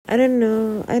I don't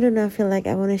know. I feel like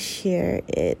I want to share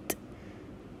it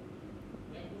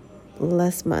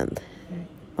last month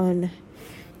on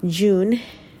June.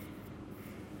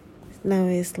 Now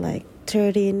it's like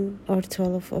 13 or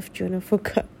 12 of June. I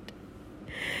forgot.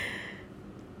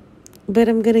 But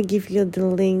I'm gonna give you the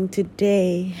link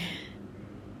today.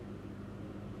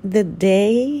 The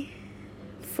day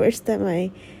first time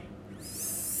I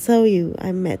saw you,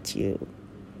 I met you.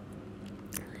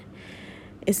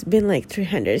 It's been like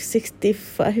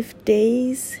 365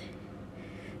 days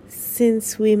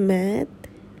since we met.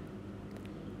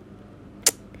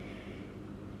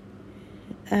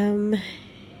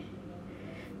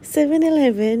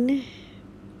 7-Eleven,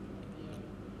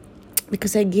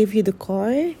 because I gave you the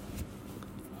car,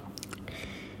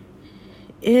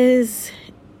 is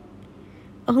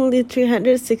only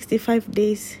 365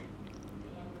 days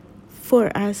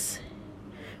for us,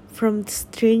 from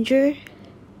stranger,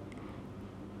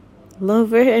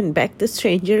 lover, and back to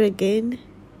stranger again.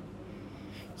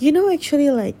 Actually,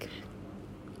 like,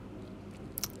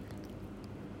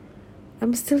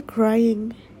 I'm still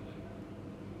crying.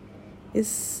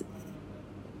 It's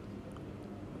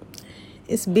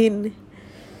been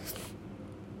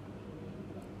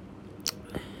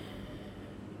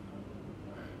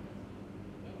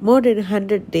more than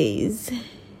 100 days.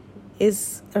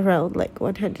 It's around like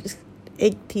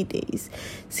 180 days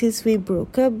since we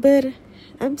broke up, but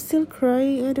I'm still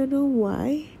crying. I don't know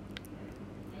why.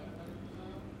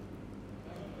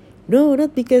 No,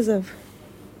 not because of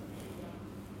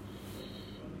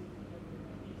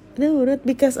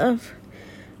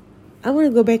I want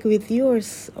to go back with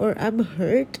yours or I'm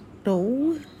hurt.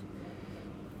 No.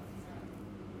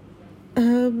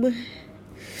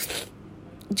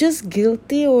 Just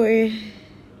guilty or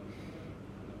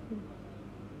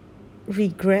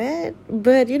regret.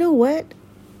 But you know what?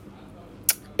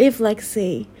 If, like,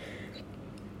 say,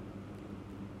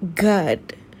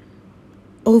 God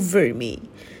over me,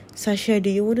 Sasha, do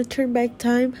you want to turn back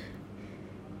time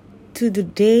to the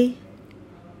day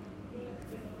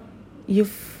you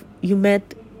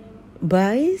met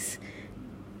Bayss?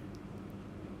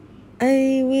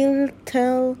 I will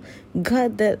tell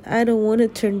God that I don't want to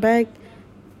turn back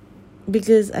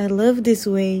because I love this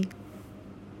way.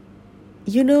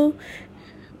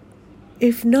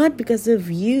 If not because of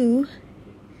you,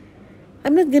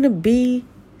 I'm not gonna be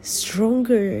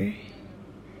stronger.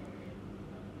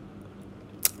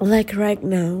 Like right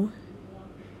now,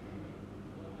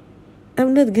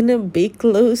 I'm not gonna be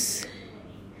close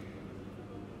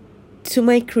to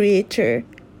my Creator,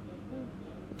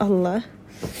 Allah.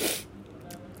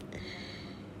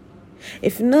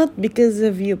 If not because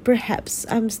of you, perhaps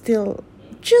I'm still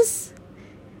just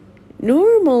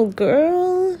normal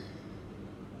girl.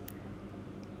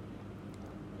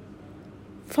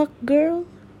 Fuck girl,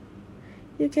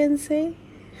 you can say.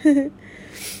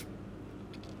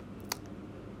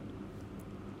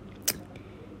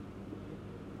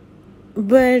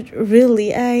 But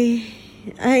really, I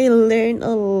learned a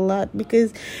lot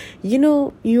because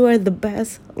you are the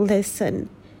best lesson.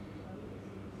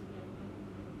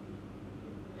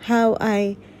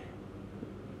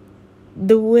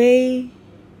 The way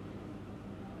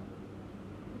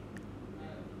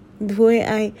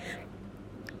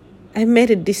I made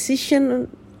a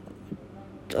decision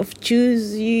of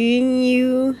choosing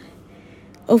you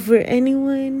over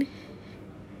anyone.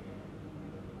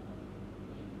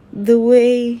 The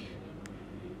way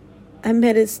I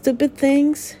made stupid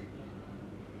things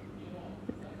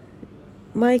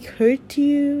might hurt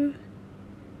you.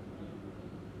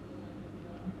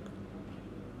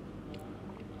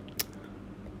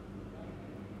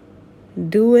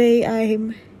 The way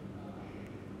I'm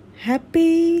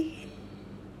happy.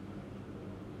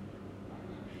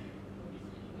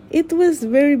 It was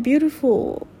very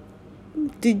beautiful.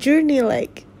 The journey,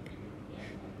 like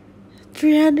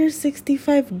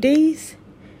 365 days,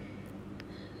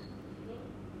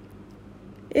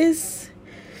 is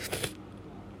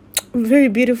very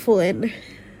beautiful and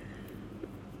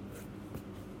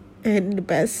the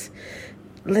best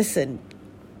lesson.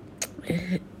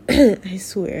 I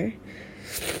swear.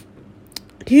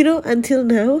 Until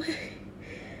now,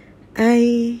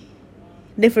 I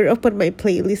never opened my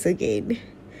playlist again.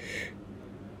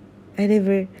 I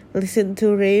never listened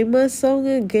to Rayma's song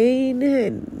again,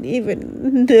 and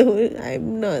even though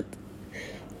I'm not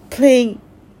playing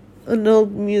on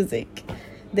old music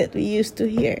that we used to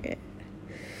hear,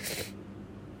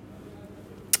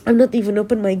 I'm not even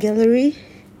open my gallery.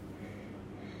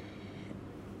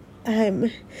 I'm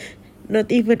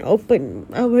not even open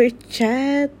our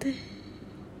chat.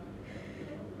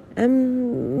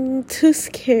 I'm too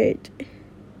scared.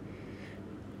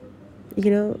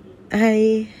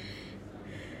 I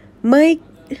might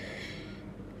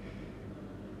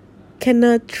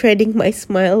cannot trading my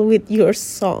smile with your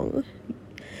song,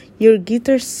 your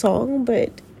guitar song,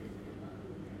 but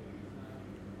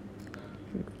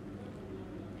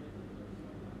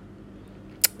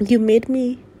you made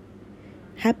me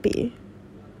happy.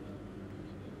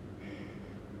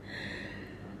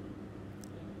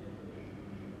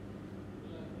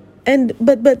 And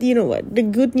but you know what? The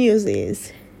good news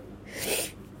is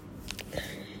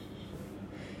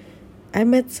I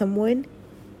met someone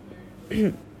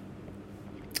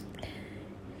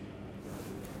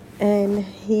and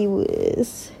he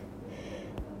was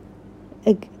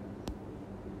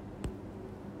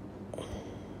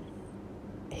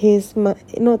he's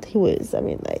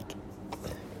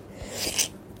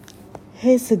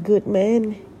a good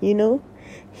man,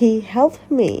 He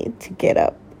helped me to get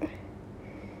up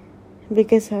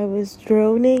because I was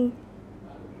drowning.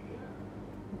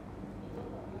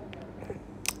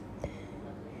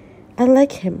 I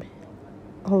like him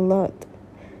a lot.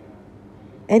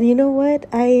 And you know what?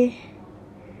 I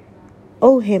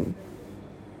owe him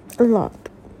a lot.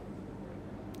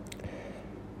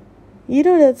 You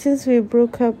know that since we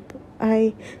broke up,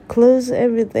 I closed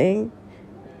everything.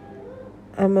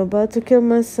 I'm about to kill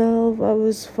myself. I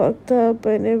was fucked up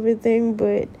and everything,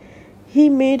 but he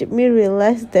made me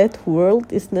realize that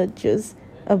world is not just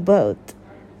about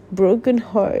broken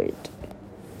heart.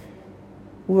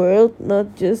 World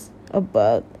not just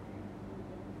about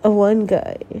a one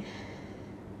guy.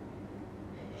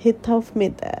 He taught me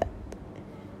that.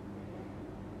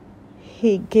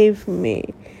 He gave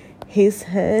me his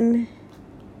hand.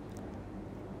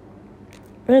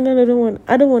 And I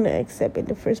don't want to accept in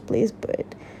the first place, but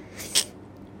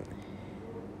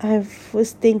I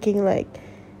was thinking like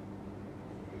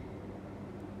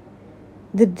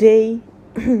the day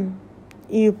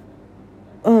the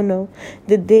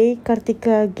day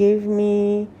Kartika gave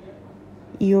me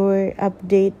your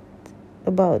update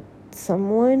about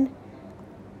someone,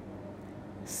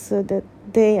 so that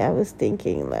day I was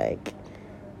thinking like,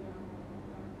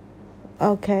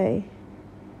 okay,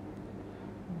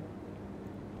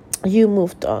 you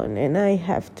moved on and I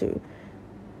have to.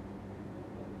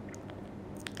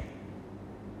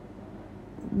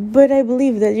 But I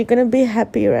believe that you're gonna be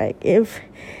happy, right? If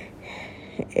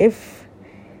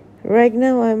right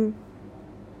now I'm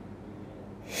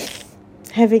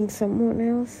having someone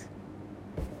else,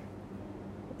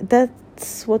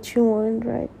 that's what you want,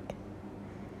 right?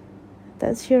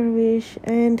 That's your wish,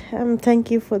 and thank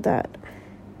you for that.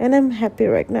 And I'm happy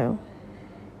right now.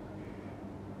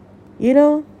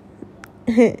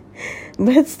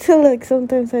 But still, like,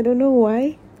 sometimes I don't know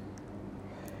why.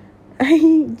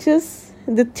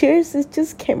 The tears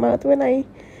just came out when I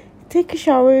take a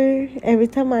shower, every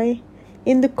time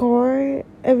in the car,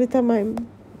 every time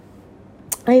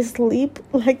I sleep,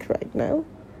 like right now.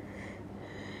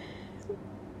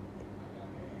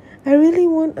 I really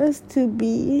want us to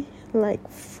be like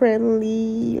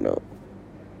friendly,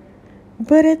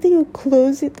 But I think you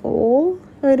close it all.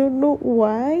 I don't know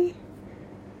why.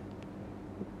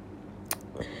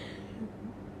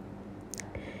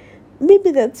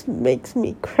 Maybe that makes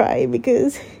me cry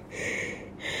because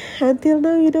until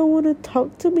now you don't want to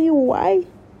talk to me. Why?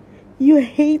 You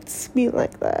hate me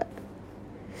like that.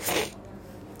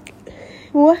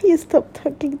 Why you stop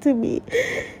talking to me?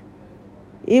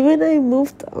 Even I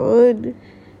moved on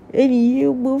and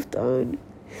you moved on.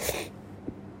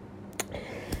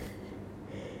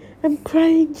 I'm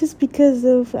crying just because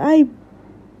of I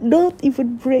not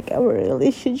even break our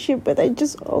relationship, but I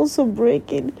just also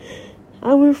break in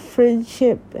our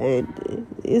friendship, and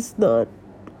it's not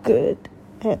good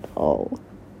at all.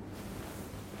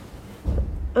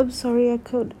 I'm sorry I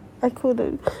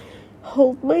couldn't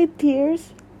hold my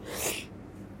tears.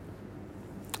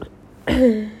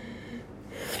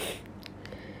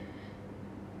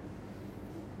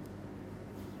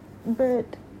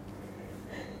 But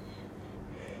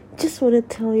just want to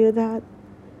tell you that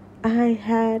I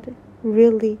had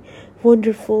really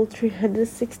wonderful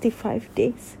 365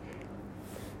 days.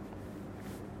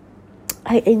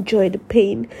 I enjoy the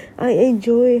pain. I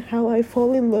enjoy how I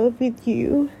fall in love with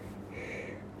you.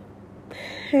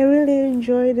 I really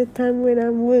enjoy the time when I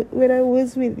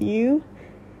was with you.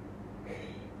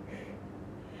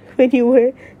 When you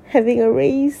were having a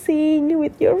racing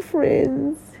with your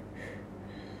friends.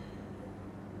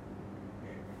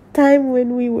 Time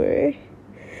when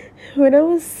I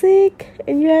was sick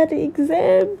and you had an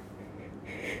exam.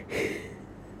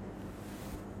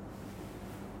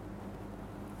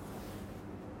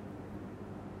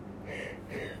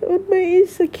 On my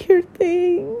insecure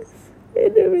things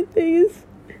and everything is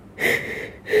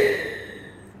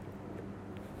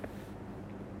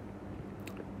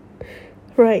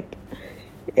Right.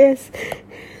 Yes.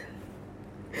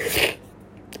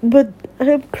 But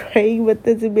I'm crying, but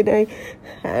doesn't mean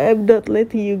I'm not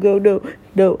letting you go.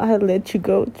 No, I'll let you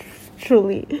go.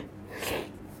 Truly.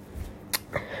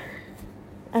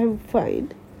 I'm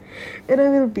fine. And I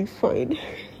will be fine.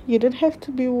 You don't have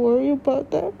to be worried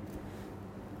about that.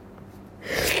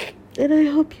 And I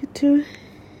hope you too.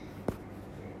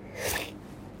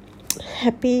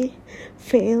 Happy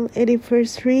fail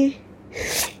anniversary.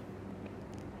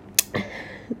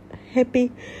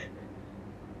 Happy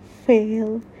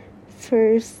fail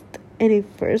first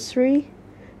anniversary.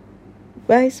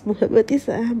 Bayss Muhammad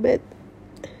Isa Ahmed.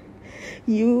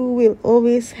 You will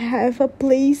always have a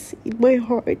place in my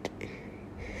heart.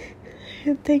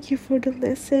 And thank you for the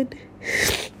lesson.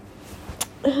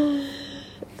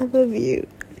 I love you.